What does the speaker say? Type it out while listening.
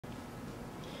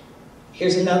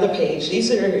Here's another page.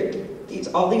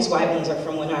 All these white ones are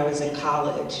from when I was in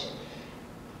college.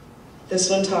 This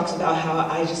one talks about how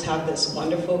I just have this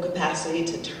wonderful capacity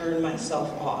to turn myself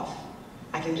off.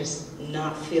 I can just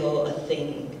not feel a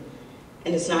thing.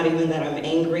 And it's not even that I'm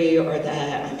angry or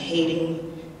that I'm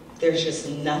hating. There's just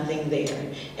nothing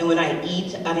there. And when I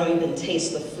eat, I don't even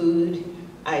taste the food.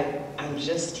 I'm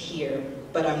just here,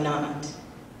 but I'm not.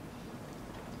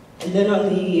 And then on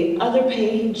the other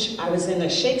page, I was in a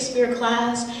Shakespeare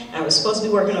class, and I was supposed to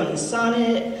be working on a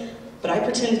sonnet, but I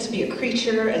pretended to be a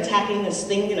creature attacking this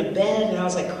thing in a bed, and I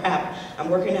was like, crap, I'm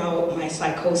working out my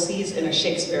psychoses in a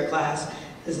Shakespeare class.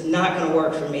 This is not gonna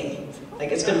work for me.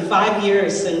 Like, it's been 5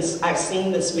 years since I've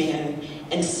seen this man,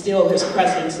 and still his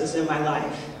presence is in my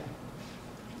life.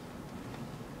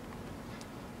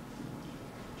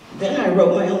 Then I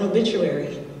wrote my own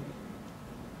obituary.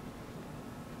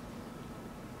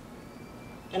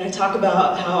 And I talk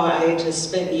about how I just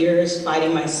spent years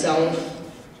fighting myself,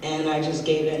 and I just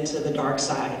gave in to the dark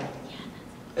side.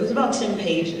 It was about 10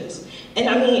 pages. And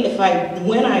I mean,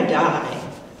 when I die,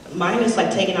 mine is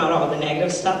like taking out all the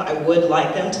negative stuff. I would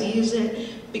like them to use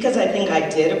it, because I think I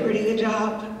did a pretty good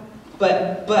job.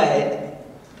 But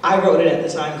I wrote it at the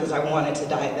time because I wanted to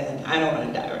die then. I don't want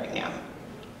to die right now.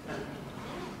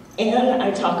 And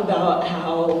I talk about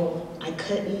how I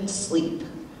couldn't sleep.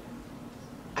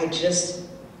 I just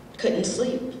couldn't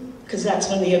sleep, because that's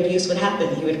when the abuse would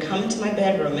happen. He would come into my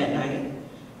bedroom at night,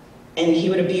 and he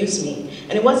would abuse me.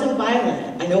 And it wasn't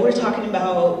violent. I know we're talking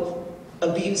about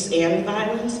abuse and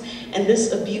violence, and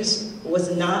this abuse was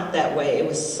not that way. It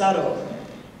was subtle.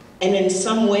 And in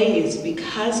some ways,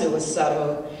 because it was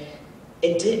subtle,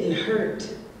 it didn't hurt.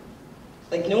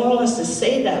 Like, no one wants to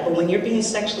say that, but when you're being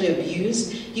sexually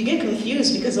abused, you get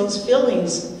confused because those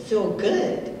feelings feel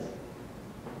good.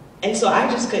 And so I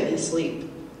just couldn't sleep.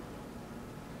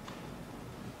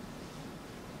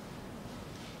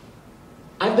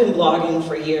 I've been blogging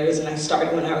for years, and I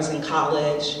started when I was in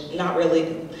college. Not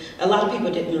really, a lot of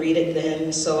people didn't read it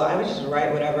then, so I would just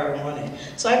write whatever I wanted.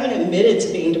 So I've been admitted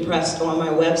to being depressed on my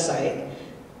website.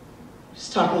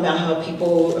 Just talking about how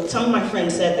some of my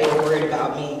friends said they were worried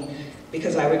about me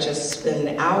because I would just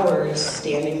spend hours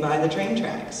standing by the train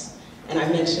tracks. And I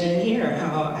mentioned in here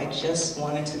how I just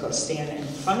wanted to go stand in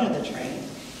front of the train.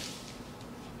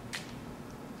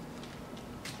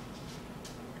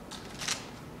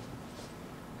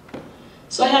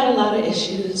 So I had a lot of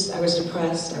issues. I was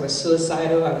depressed, I was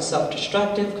suicidal, I was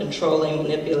self-destructive, controlling,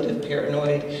 manipulative,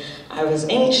 paranoid. I was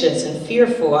anxious and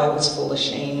fearful, I was full of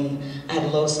shame. I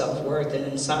had low self-worth and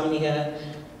insomnia.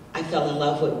 I fell in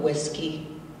love with whiskey.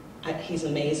 He's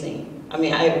amazing. I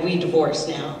mean, we divorced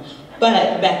now.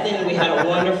 But back then we had a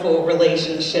wonderful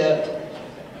relationship.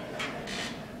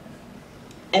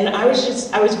 And I was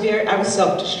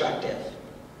self-destructive.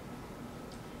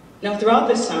 Now, throughout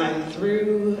this time,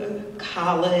 through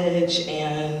college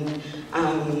and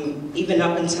even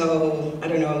up until, I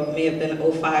don't know, it may have been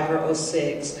 05 or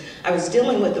 06, I was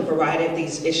dealing with a variety of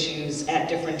these issues at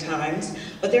different times,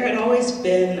 but there had always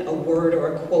been a word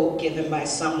or a quote given by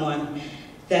someone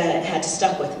that had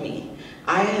stuck with me.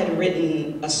 I had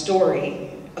written a story,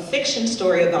 a fiction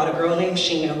story about a girl named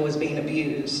Sheena who was being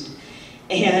abused.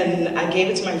 And I gave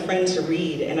it to my friend to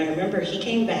read, and I remember he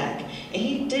came back,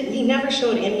 and he never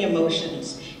showed any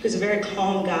emotions. He was a very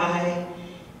calm guy,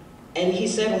 and he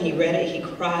said when he read it, he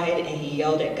cried and he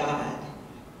yelled at God,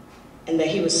 and that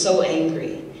he was so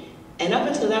angry. And up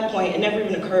until that point, it never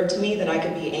even occurred to me that I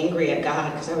could be angry at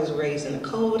God, because I was raised in the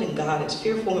code, and God is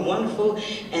fearful and wonderful,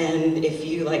 and if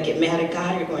you get mad at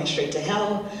God, you're going straight to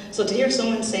hell. So to hear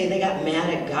someone say they got mad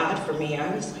at God for me,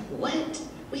 I was like, what?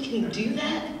 We can do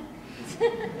that?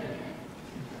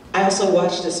 I also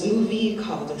watched this movie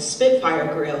called The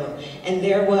Spitfire Grill, and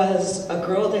there was a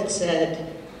girl that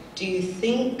said, do you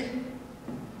think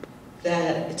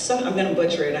that, I'm gonna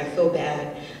butcher it, I feel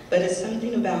bad, but it's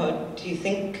something about, do you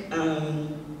think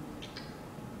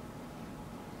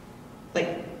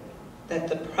that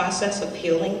the process of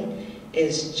healing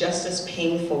is just as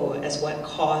painful as what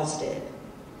caused it?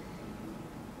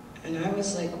 And I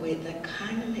was like, wait, that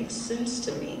kind of makes sense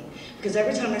to me. Because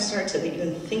every time I start to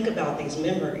even think about these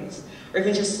memories, or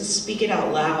even just to speak it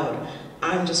out loud,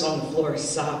 I'm just on the floor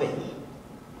sobbing.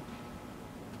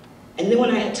 And then when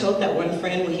I had told that one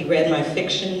friend when he read my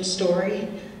fiction story,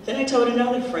 then I told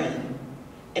another friend.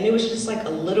 And it was just like a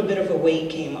little bit of a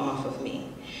weight came off of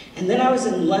me. And then I was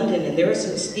in London, and there was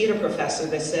this theater professor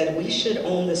that said, we should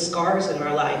own the scars in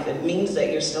our life. It means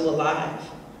that you're still alive.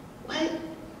 What?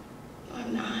 No,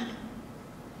 I'm not.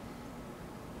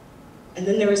 And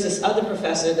then there was this other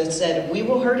professor that said, we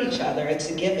will hurt each other, it's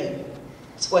a given.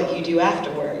 It's what you do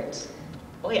afterwards.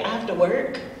 wait, I have to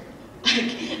work?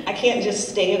 I can't just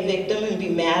stay a victim and be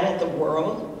mad at the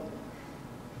world.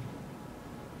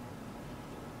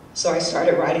 So I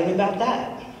started writing about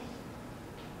that.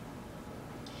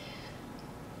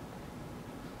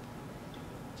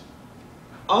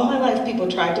 All my life, people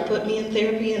tried to put me in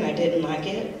therapy and I didn't like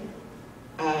it.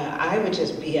 I would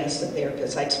just BS the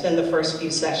therapist. I'd spend the first few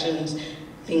sessions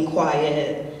being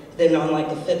quiet. Then on like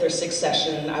the 5th or 6th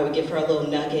session, I would give her a little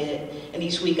nugget. And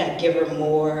each week I'd give her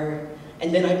more.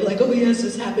 And then I'd be like, oh yes,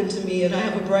 this happened to me and I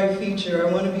have a bright future.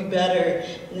 I want to be better.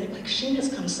 And they'd be like,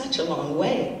 Sheena's come such a long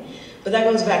way. But that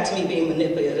goes back to me being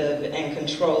manipulative and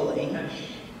controlling.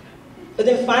 But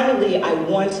then finally, I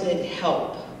wanted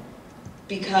help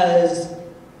because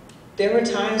there were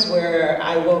times where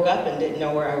I woke up and didn't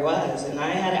know where I was, and I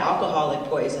had alcoholic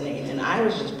poisoning, and I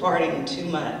was just partying too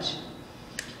much.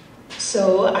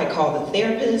 So I called the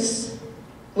therapist,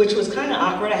 which was kind of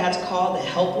awkward. I had to call the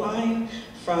helpline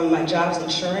from my job's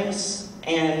insurance,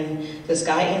 and this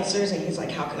guy answers, and he's like,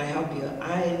 how can I help you?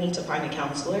 I need to find a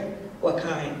counselor. What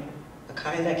kind? A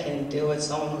kind that can deal with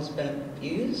someone who's been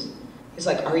abused? He's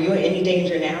like, are you in any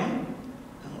danger now?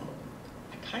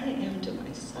 I kind of am to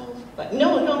myself, but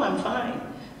no, I'm fine.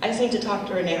 I just need to talk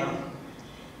to her now.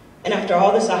 And after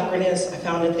all this awkwardness, I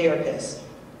found a therapist.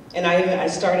 And I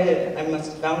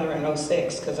must have found her in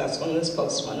 '06, because that's when this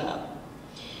post went up.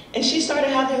 And she started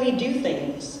having me do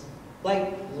things,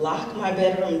 like lock my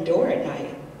bedroom door at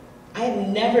night. I had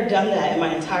never done that in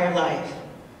my entire life.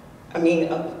 I mean,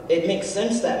 it makes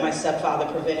sense that my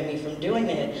stepfather prevented me from doing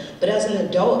it, but as an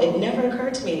adult, it never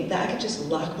occurred to me that I could just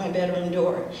lock my bedroom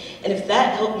door. And if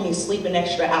that helped me sleep an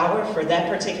extra hour for that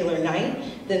particular night,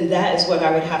 then that is what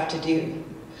I would have to do.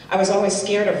 I was always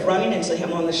scared of running into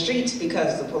him on the streets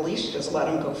because the police just let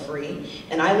him go free.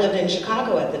 And I lived in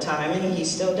Chicago at the time, and he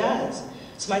still does.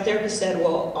 So my therapist said,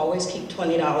 well, always keep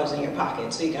 $20 in your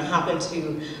pocket so you can hop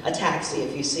into a taxi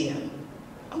if you see him.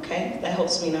 Okay, that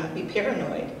helps me not be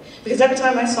paranoid. Because every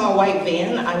time I saw a white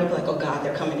van, I would be like, oh God,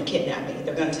 they're coming to kidnap me.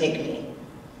 They're gonna take me.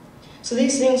 So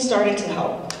these things started to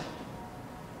help.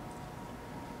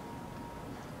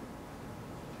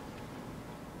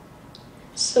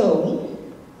 So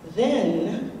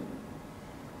then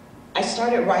I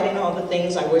started writing all the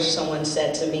things I wish someone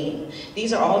said to me.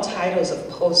 These are all titles of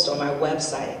posts on my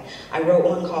website. I wrote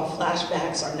one called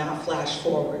Flashbacks Are Not Flash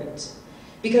Forwards.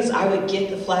 Because I would get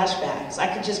the flashbacks.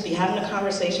 I could just be having a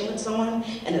conversation with someone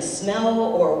and a smell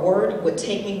or a word would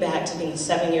take me back to being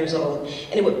 7 years old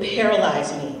and it would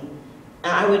paralyze me.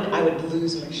 And I would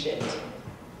lose my shit.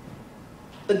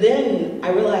 But then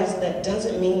I realized that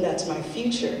doesn't mean that's my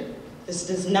future. This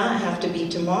does not have to be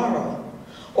tomorrow.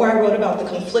 Or I wrote about the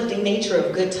conflicting nature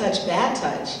of good touch, bad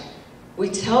touch. We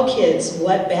tell kids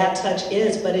what bad touch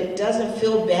is, but it doesn't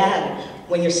feel bad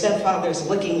when your stepfather's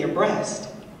licking your breast.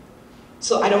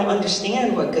 So I don't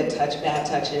understand what good touch, bad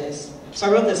touch is. So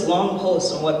I wrote this long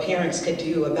post on what parents could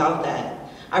do about that.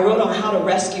 I wrote on how to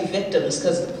rescue victims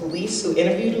because the police who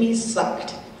interviewed me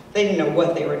sucked. They didn't know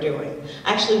what they were doing.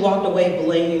 I actually walked away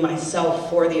blaming myself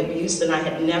for the abuse and I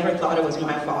had never thought it was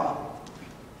my fault.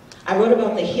 I wrote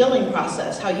about the healing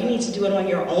process, how you need to do it on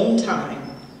your own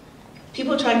time.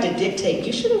 People tried to dictate,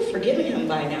 you should have forgiven him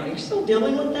by now. You're still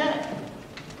dealing with that?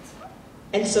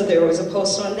 And so there was a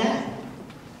post on that.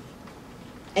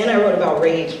 And I wrote about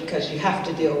rage because you have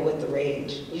to deal with the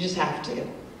rage. You just have to.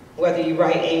 Whether you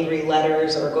write angry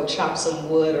letters or go chop some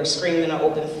wood or scream in an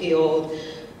open field,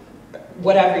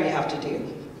 whatever you have to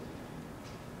do.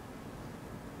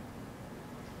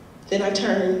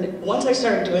 Then once I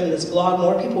started doing this blog,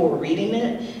 more people were reading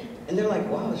it, and they're like,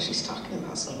 wow, she's talking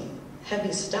about some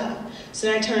heavy stuff. So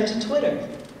then I turned to Twitter.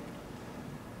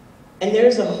 And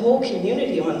there's a whole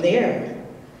community on there.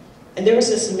 And there was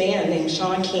this man named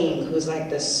Shaun King, who's like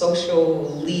this social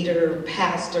leader,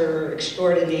 pastor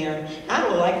extraordinaire. I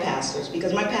don't like pastors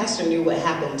because my pastor knew what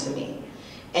happened to me.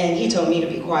 And he told me to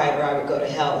be quiet or I would go to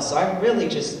hell. So I really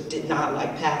just did not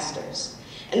like pastors.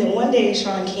 And then one day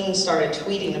Shaun King started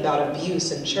tweeting about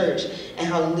abuse in church and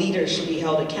how leaders should be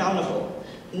held accountable.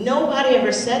 Nobody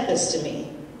ever said this to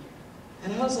me.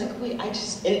 And I was like, wait,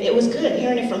 and it was good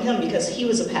hearing it from him because he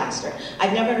was a pastor.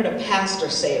 I'd never heard a pastor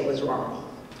say it was wrong.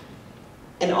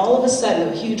 And all of a sudden,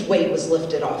 a huge weight was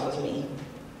lifted off of me.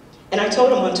 And I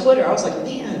told him on Twitter, I was like,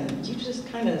 man, you just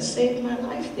kind of saved my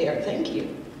life there, thank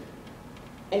you.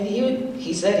 And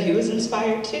he said he was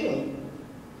inspired too.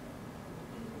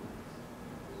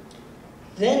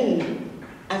 Then,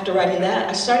 after writing that,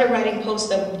 I started writing posts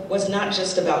that was not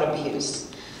just about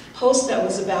abuse. Posts that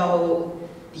was about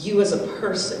you as a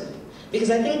person.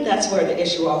 Because I think that's where the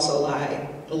issue also lied.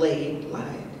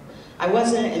 I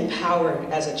wasn't empowered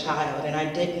as a child, and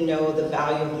I didn't know the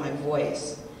value of my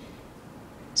voice.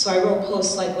 So I wrote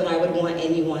posts like what I would want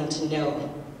anyone to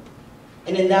know.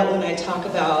 And in that one, I talk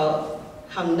about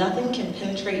how nothing can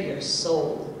penetrate your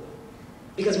soul,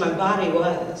 because my body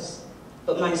was,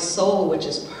 but my soul, which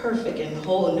is perfect and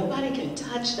whole, nobody can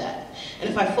touch that. And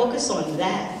if I focus on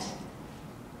that,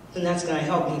 then that's going to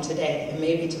help me today and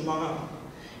maybe tomorrow.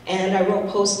 And I wrote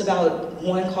posts about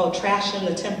one called Trash in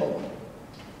the Temple,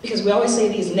 because we always say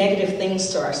these negative things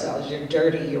to ourselves. You're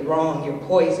dirty, you're wrong, you're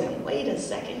poison. Wait a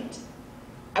second.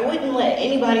 I wouldn't let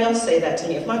anybody else say that to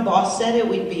me. If my boss said it,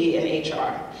 we'd be in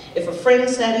HR. If a friend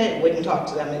said it, wouldn't talk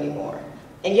to them anymore.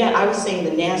 And yet I was saying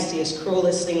the nastiest,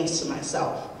 cruelest things to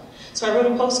myself. So I wrote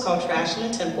a post called Trash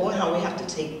in the Temple and how we have to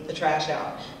take the trash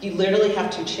out. You literally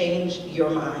have to change your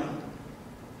mind.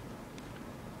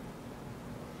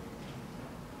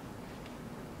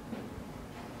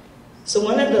 So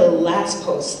one of the last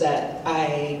posts that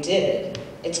I did,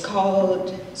 it's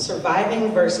called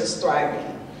Surviving versus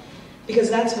Thriving, because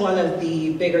that's one of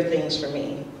the bigger things for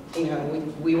me. You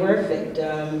know, we were a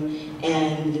victim,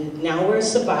 and now we're a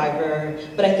survivor,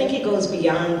 but I think it goes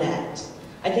beyond that.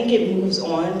 I think it moves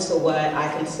on to what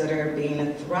I consider being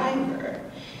a thriver.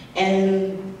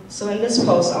 And so in this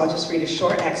post, I'll just read a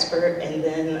short excerpt, and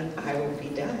then I will be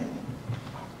done.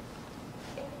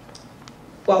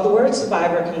 While the word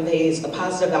survivor conveys a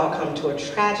positive outcome to a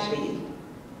tragedy,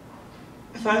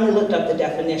 I finally looked up the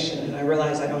definition and I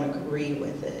realized I don't agree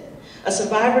with it. A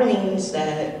survivor means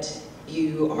that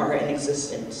you are in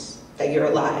existence, that you're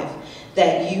alive,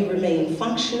 that you remain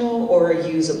functional or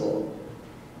usable.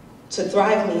 To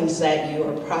thrive means that you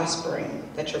are prospering,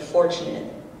 that you're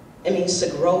fortunate. It means to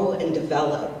grow and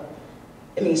develop.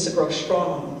 It means to grow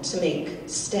strong, to make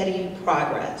steady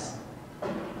progress.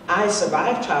 I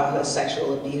survived childhood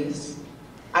sexual abuse.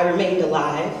 I remained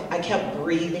alive. I kept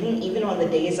breathing, even on the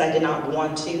days I did not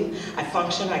want to. I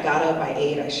functioned, I got up, I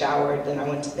ate, I showered, then I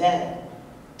went to bed.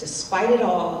 Despite it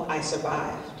all, I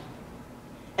survived.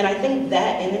 And I think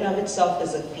that in and of itself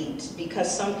is a feat,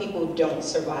 because some people don't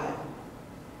survive.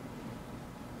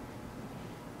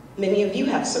 Many of you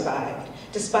have survived.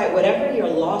 Despite whatever your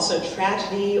loss or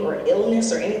tragedy or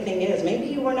illness or anything is, maybe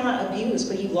you were not abused,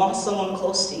 but you lost someone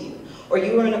close to you. Or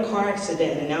you were in a car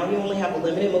accident and now you only have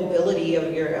limited mobility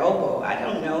of your elbow. I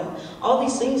don't know. All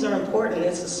these things are important.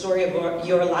 It's the story of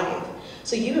your life.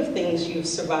 So you have things you've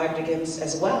survived against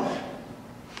as well.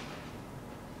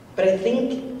 But I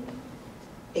think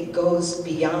it goes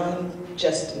beyond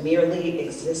just merely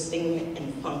existing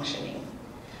and functioning.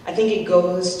 I think it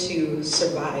goes to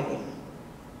surviving.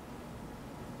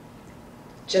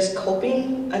 Just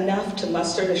coping enough to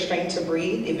muster the strength to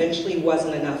breathe eventually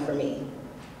wasn't enough for me.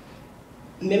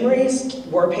 Memories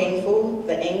were painful,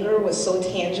 the anger was so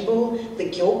tangible, the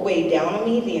guilt weighed down on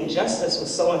me, the injustice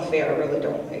was so unfair. I really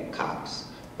don't like cops,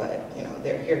 but you know,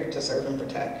 they're here to serve and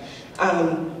protect.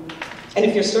 And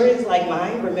if your story is like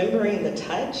mine, remembering the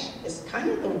touch is kind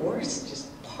of the worst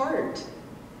just part.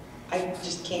 I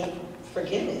just can't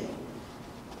forget it.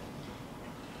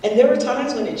 And there were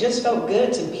times when it just felt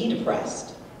good to be depressed.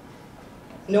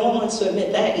 No one wants to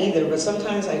admit that either, but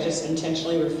sometimes I just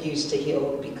intentionally refuse to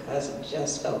heal because it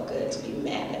just felt good to be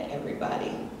mad at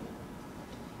everybody.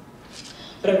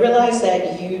 But I realized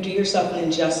that you do yourself an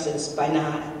injustice by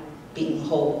not being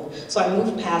whole. So I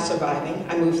moved past surviving,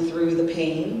 I moved through the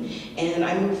pain, and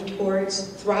I moved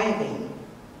towards thriving.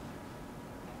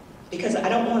 Because I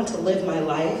don't want to live my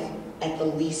life at the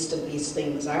least of these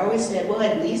things. I always said, well,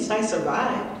 at least I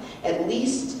survived. At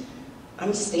least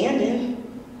I'm standing.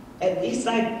 At least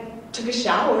I took a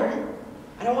shower.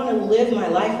 I don't want to live my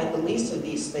life at the least of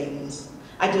these things.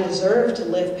 I deserve to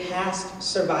live past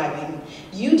surviving.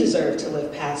 You deserve to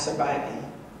live past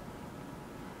surviving.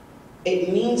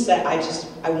 It means that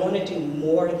I want to do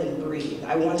more than breathe.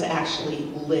 I want to actually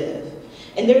live.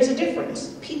 And there's a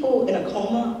difference. People in a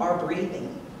coma are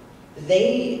breathing.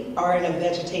 They are in a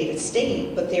vegetated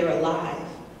state, but they're alive.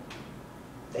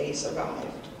 They survived.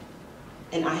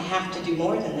 And I have to do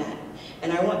more than that.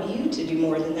 And I want you to do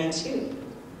more than that too.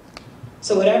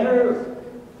 So whatever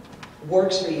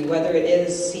works for you, whether it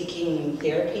is seeking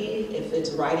therapy, if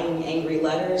it's writing angry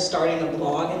letters, starting a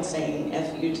blog and saying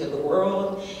F you to the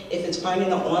world, if it's finding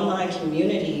an online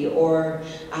community or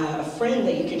a friend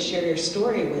that you can share your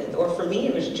story with, or for me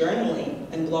it was journaling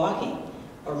and blogging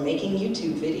or making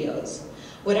YouTube videos.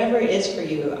 Whatever it is for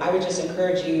you, I would just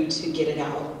encourage you to get it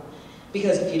out.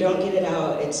 Because if you don't get it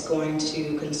out, it's going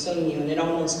to consume you, and it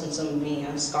almost consumed me.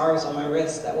 I have scars on my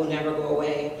wrists that will never go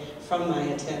away from my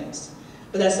attempts.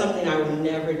 But that's something I will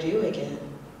never do again.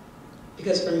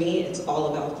 Because for me, it's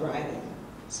all about thriving.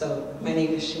 So my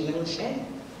name is Sheena Lachey.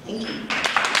 Thank you.